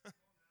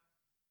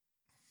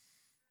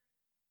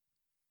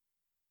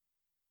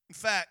 In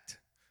fact,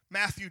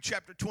 Matthew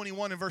chapter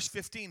 21 and verse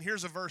 15,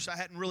 here's a verse I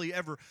hadn't really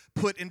ever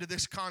put into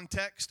this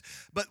context.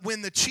 But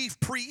when the chief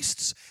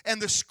priests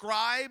and the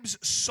scribes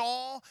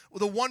saw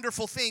the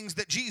wonderful things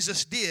that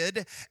Jesus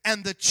did,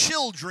 and the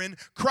children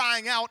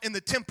crying out in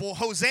the temple,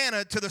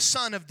 Hosanna to the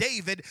Son of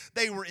David,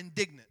 they were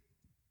indignant.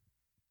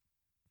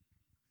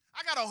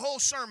 I got a whole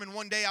sermon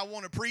one day I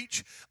want to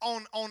preach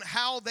on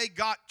how they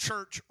got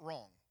church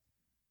wrong.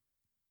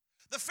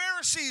 The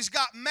Pharisees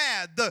got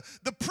mad.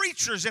 The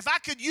preachers, if I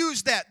could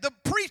use that, the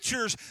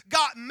preachers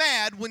got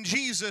mad when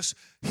Jesus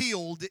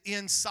healed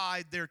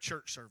inside their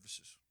church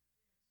services.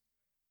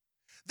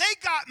 They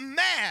got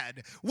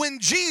mad when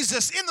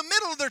Jesus, in the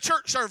middle of their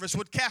church service,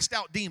 would cast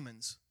out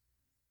demons.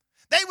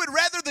 They would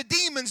rather the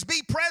demons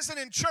be present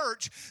in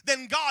church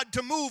than God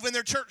to move in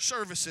their church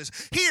services.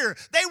 Here,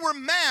 they were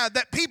mad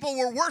that people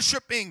were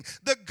worshiping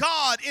the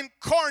God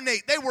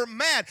incarnate. They were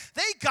mad.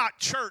 They got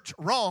church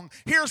wrong.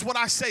 Here's what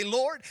I say,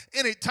 Lord,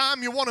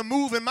 anytime you want to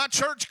move in my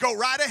church, go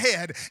right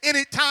ahead.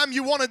 Anytime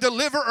you want to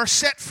deliver or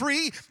set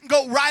free,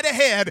 go right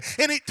ahead.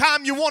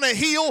 Anytime you want to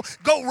heal,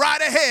 go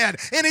right ahead.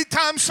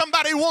 Anytime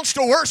somebody wants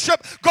to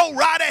worship, go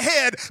right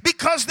ahead,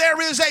 because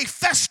there is a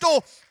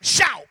festal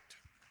shout.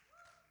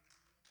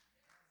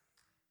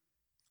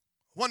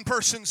 One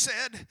person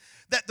said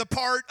that the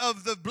part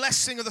of the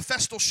blessing of the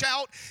festal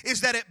shout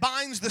is that it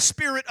binds the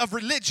spirit of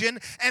religion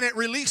and it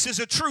releases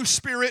a true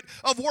spirit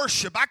of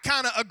worship. I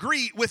kind of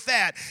agree with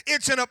that.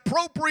 It's an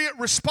appropriate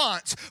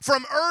response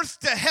from earth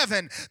to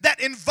heaven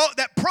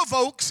that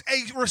provokes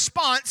a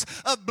response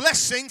of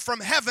blessing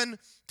from heaven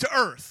to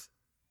earth.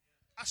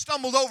 I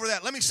stumbled over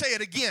that. Let me say it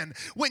again.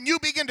 When you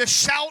begin to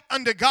shout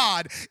unto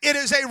God, it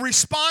is a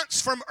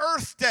response from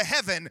earth to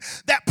heaven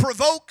that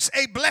provokes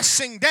a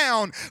blessing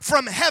down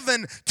from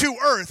heaven to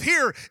earth.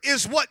 Here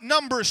is what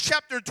Numbers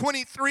chapter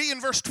 23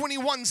 and verse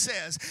 21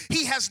 says.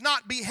 He has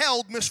not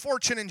beheld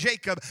misfortune in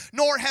Jacob,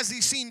 nor has he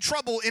seen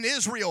trouble in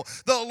Israel.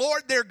 The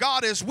Lord their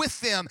God is with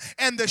them,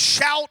 and the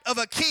shout of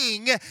a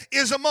king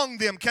is among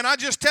them. Can I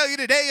just tell you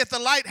today at the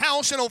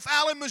Lighthouse in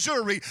O'Fallon,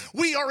 Missouri,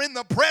 we are in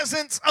the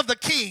presence of the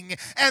king,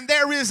 and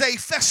there is a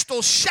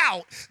festal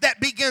shout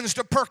that begins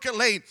to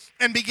percolate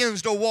and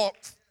begins to walk.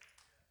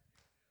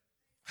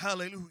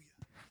 Hallelujah.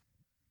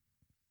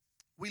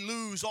 We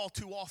lose all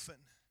too often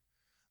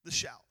the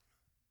shout.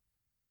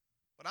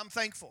 But I'm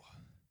thankful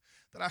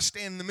that I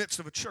stand in the midst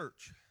of a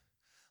church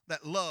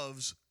that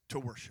loves to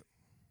worship.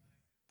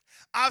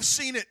 I've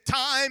seen it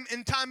time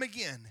and time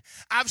again.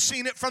 I've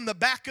seen it from the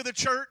back of the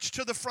church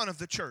to the front of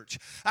the church.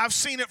 I've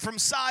seen it from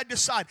side to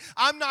side.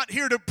 I'm not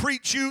here to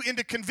preach you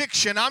into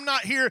conviction. I'm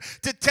not here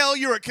to tell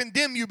you or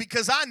condemn you,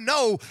 because I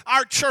know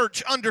our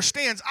church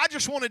understands. I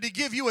just wanted to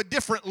give you a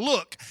different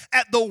look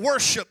at the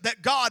worship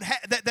that God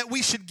that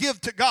we should give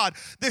to God.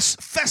 This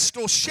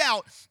festal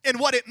shout and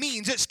what it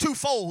means. It's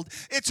twofold.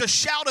 It's a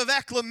shout of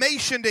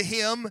acclamation to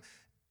Him,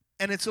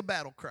 and it's a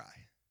battle cry.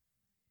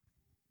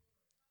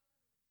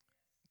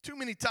 Too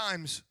many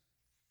times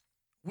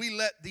we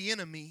let the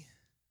enemy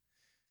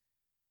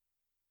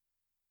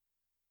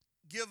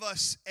give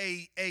us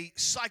a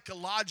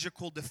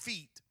psychological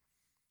defeat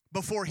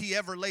before he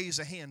ever lays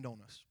a hand on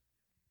us.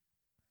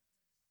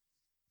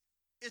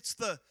 It's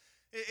the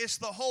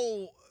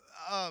whole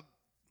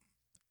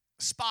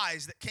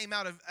spies that came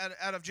out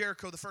of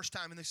Jericho the first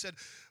time, and they said,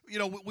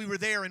 we were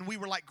there and we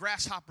were like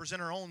grasshoppers in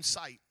our own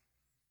sight.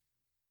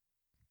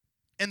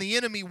 And the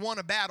enemy won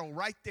a battle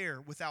right there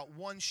without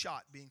one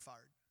shot being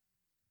fired.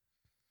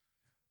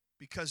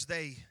 Because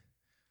they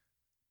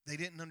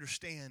didn't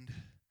understand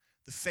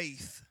the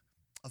faith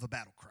of a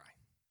battle cry.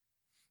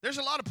 There's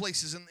a lot of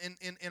places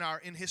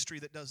in history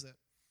that does that.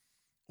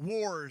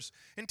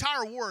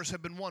 Entire wars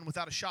have been won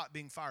without a shot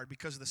being fired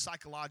because of the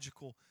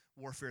psychological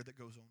warfare that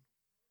goes on.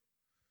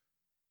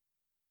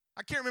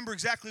 I can't remember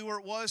exactly where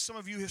it was. Some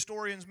of you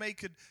historians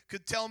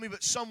could tell me,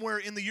 but somewhere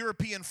in the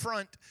European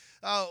front,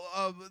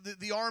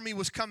 the army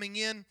was coming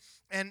in,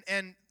 and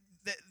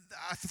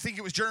I think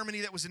it was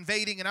Germany that was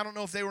invading, and I don't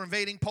know if they were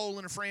invading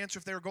Poland or France or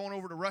if they were going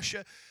over to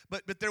Russia,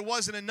 but there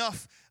wasn't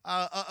enough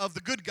of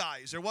the good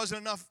guys. There wasn't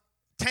enough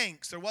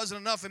tanks. There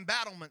wasn't enough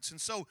embattlements, and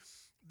so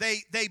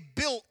they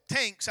built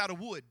tanks out of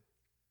wood.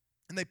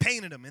 And they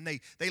painted them, and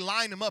they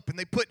lined them up, and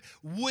they put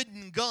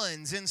wooden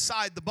guns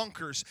inside the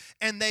bunkers.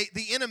 And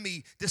the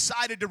enemy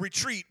decided to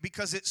retreat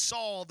because it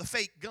saw the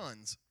fake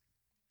guns,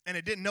 and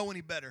it didn't know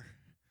any better.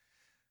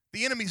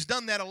 The enemy's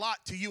done that a lot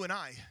to you and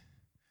I.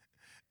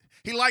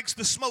 He likes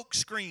the smoke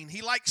screen.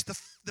 He likes the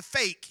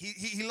fake.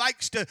 He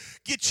likes to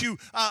get you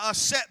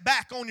set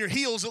back on your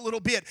heels a little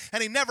bit,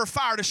 and he never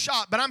fired a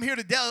shot. But I'm here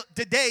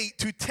today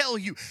to tell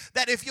you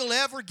that if you'll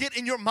ever get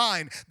in your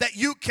mind that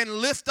you can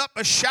lift up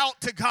a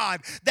shout to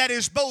God that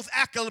is both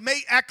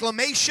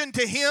acclamation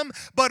to Him,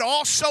 but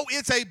also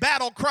it's a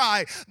battle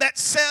cry that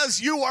says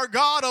you are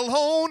God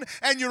alone,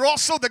 and you're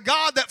also the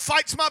God that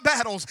fights my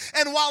battles.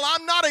 And while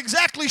I'm not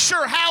exactly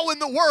sure how in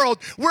the world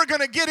we're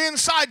going to get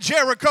inside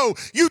Jericho,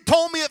 you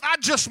told me if I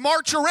just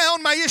march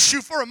around my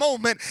issue for a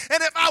moment,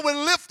 and if I would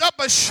lift up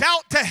a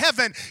shout to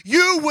heaven,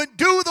 you would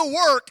do the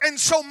work. And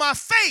so my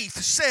faith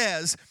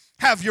says,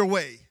 have your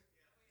way.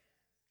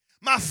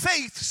 My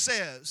faith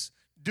says,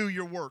 do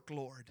your work,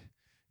 Lord,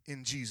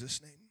 in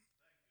Jesus' name.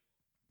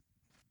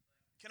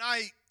 Can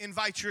I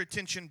invite your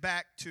attention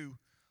back to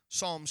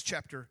Psalms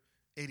chapter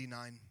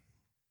 89?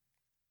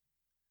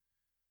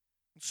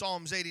 In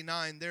Psalms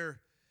 89,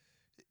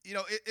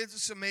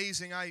 it's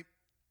amazing.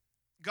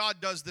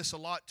 God does this a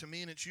lot to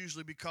me, and it's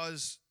usually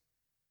because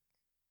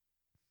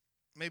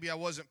maybe I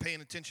wasn't paying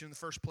attention in the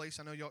first place.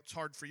 I know it's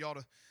hard for y'all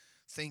to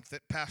think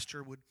that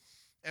pastor would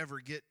ever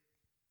get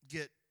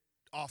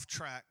off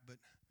track, but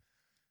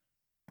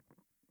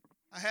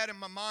I had in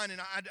my mind, and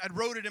I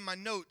wrote it in my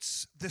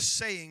notes, this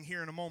saying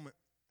here in a moment.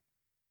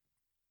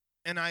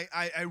 And I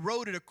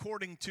wrote it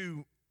according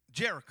to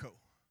Jericho,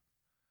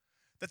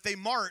 that they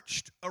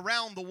marched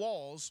around the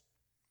walls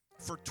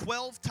for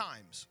 12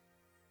 times.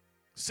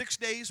 6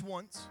 days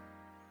once,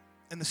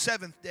 and the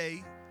 7th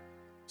day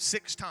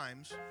 6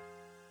 times,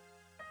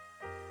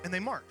 and they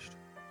marched,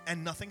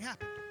 and nothing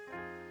happened.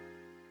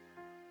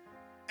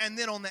 And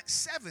then on that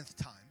 7th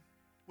time,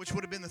 which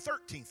would have been the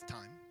 13th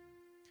time,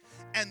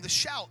 and the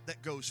shout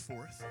that goes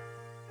forth,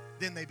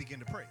 then they begin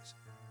to praise,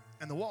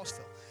 and the walls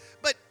fell.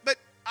 But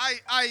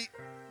I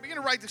began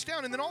to write this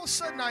down, and then all of a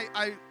sudden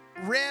I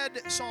read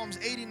Psalms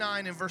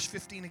 89 and verse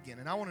 15 again,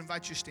 and I want to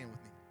invite you to stand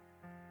with me.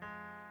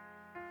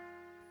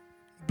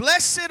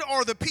 Blessed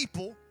are the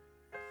people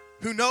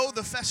who know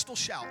the festal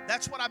shout.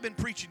 That's what I've been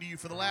preaching to you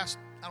for the last,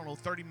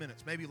 30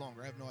 minutes, maybe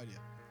longer. I have no idea.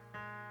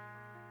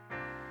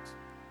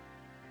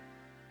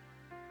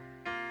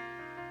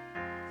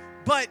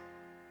 But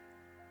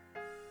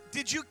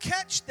did you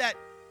catch that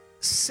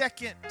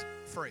second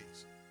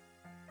phrase?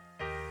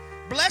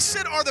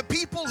 Blessed are the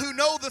people who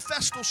know the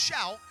festal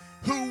shout,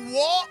 who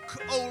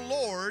walk, O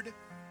Lord,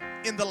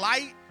 in the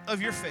light of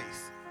your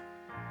faith.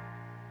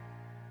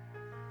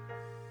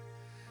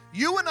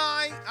 You and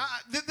I,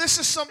 this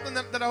is something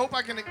that I hope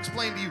I can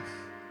explain to you.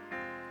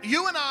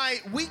 You and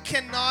I, we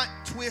cannot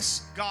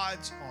twist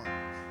God's arm.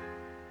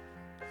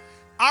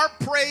 Our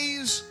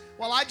praise,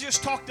 well, I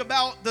just talked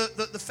about the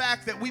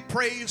fact that we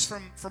praise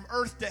from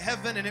earth to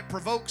heaven, and it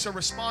provokes a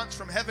response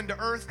from heaven to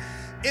earth.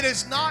 It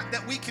is not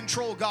that we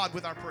control God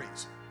with our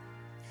praise.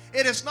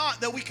 It is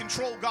not that we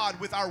control God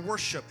with our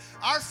worship.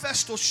 Our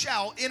festal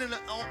shout in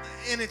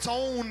its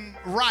own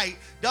right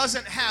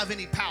doesn't have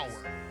any power.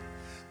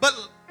 But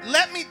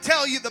let me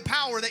tell you the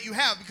power that you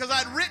have, because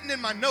I'd written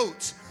in my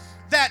notes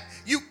that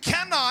you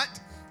cannot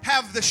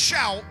have the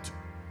shout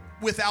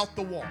without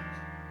the walk.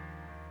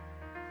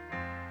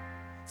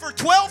 For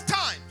 12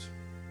 times,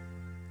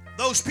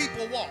 those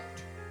people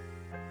walked.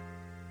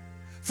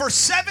 For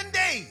 7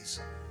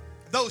 days,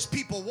 those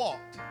people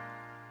walked.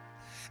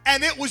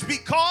 And it was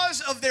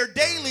because of their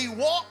daily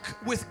walk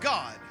with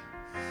God.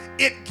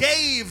 It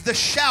gave the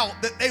shout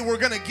that they were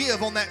going to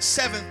give on that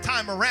 7th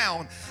time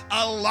around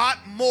a lot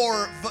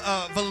more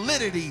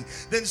validity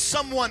than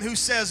someone who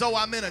says, oh,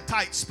 I'm in a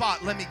tight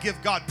spot, let me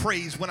give God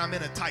praise when I'm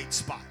in a tight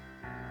spot.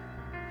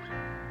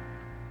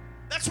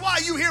 That's why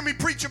you hear me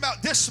preach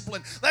about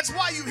discipline. That's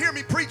why you hear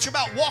me preach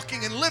about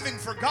walking and living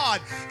for God.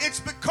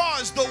 It's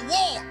because the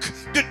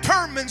walk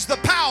determines the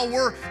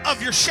power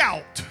of your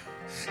shout.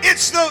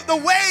 It's the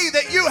way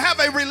that you have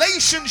a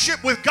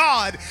relationship with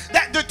God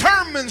that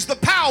determines the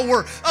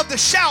power of the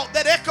shout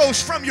that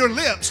echoes from your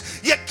lips.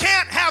 You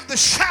can't have the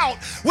shout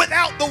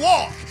without the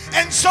walk.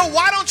 And so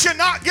why don't you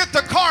not get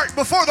the cart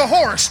before the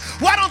horse?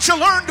 Why don't you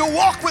learn to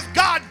walk with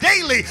God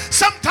daily?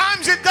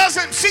 Sometimes it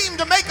doesn't seem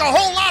to make a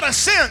whole lot of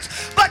sense,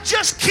 but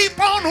just keep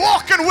on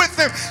walking with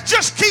Him.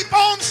 Just keep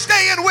on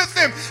staying with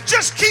Him.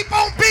 Just keep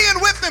on being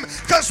with Him,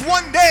 because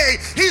one day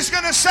He's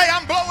going to say,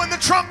 I'm blowing the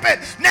trumpet.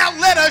 Now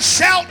let us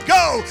shout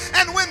go.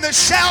 And when the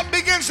shout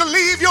begins to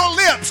leave your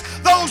lips,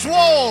 those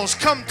walls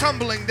come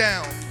tumbling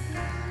down.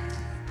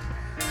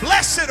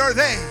 Blessed are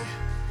they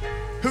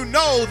who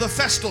know the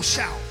festal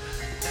shout,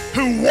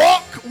 who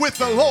walk with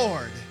the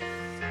Lord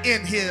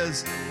in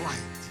His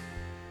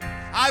light.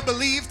 I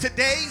believe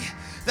today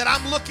that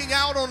I'm looking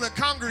out on a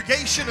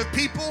congregation of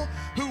people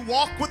who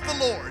walk with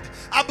the Lord.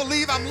 I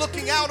believe I'm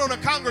looking out on a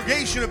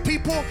congregation of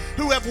people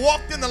who have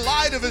walked in the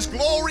light of His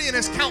glory and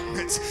His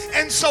countenance.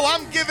 And so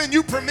I'm giving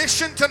you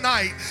permission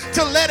tonight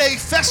to let a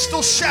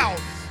festal shout,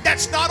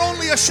 that's not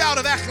only a shout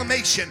of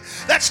acclamation,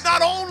 that's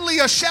not only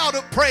a shout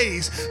of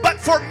praise, but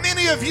for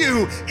many of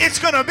you, it's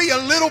going to be a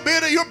little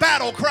bit of your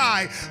battle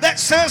cry that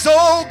says,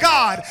 oh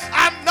God,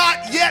 I'm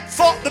not yet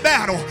fought the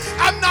battle.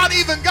 I'm not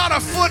even got a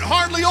foot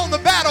hardly on the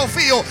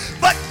battlefield,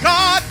 but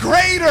God,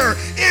 greater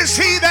is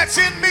He that's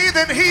in me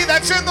than he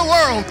that's in the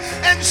world.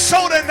 And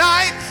so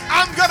tonight,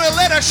 I'm going to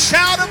let a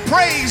shout of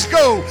praise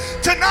go.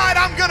 Tonight,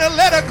 I'm going to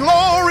let a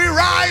glory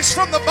rise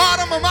from the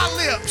bottom of my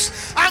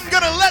lips. I'm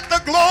going to let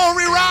the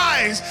glory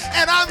rise,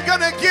 and I'm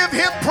going to give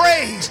Him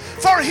praise,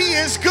 for He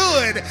is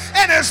good,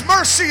 and His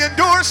mercy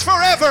endures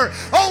forever.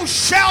 Oh,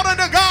 shout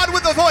unto God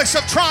with the voice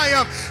of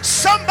triumph.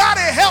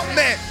 Somebody help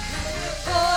me.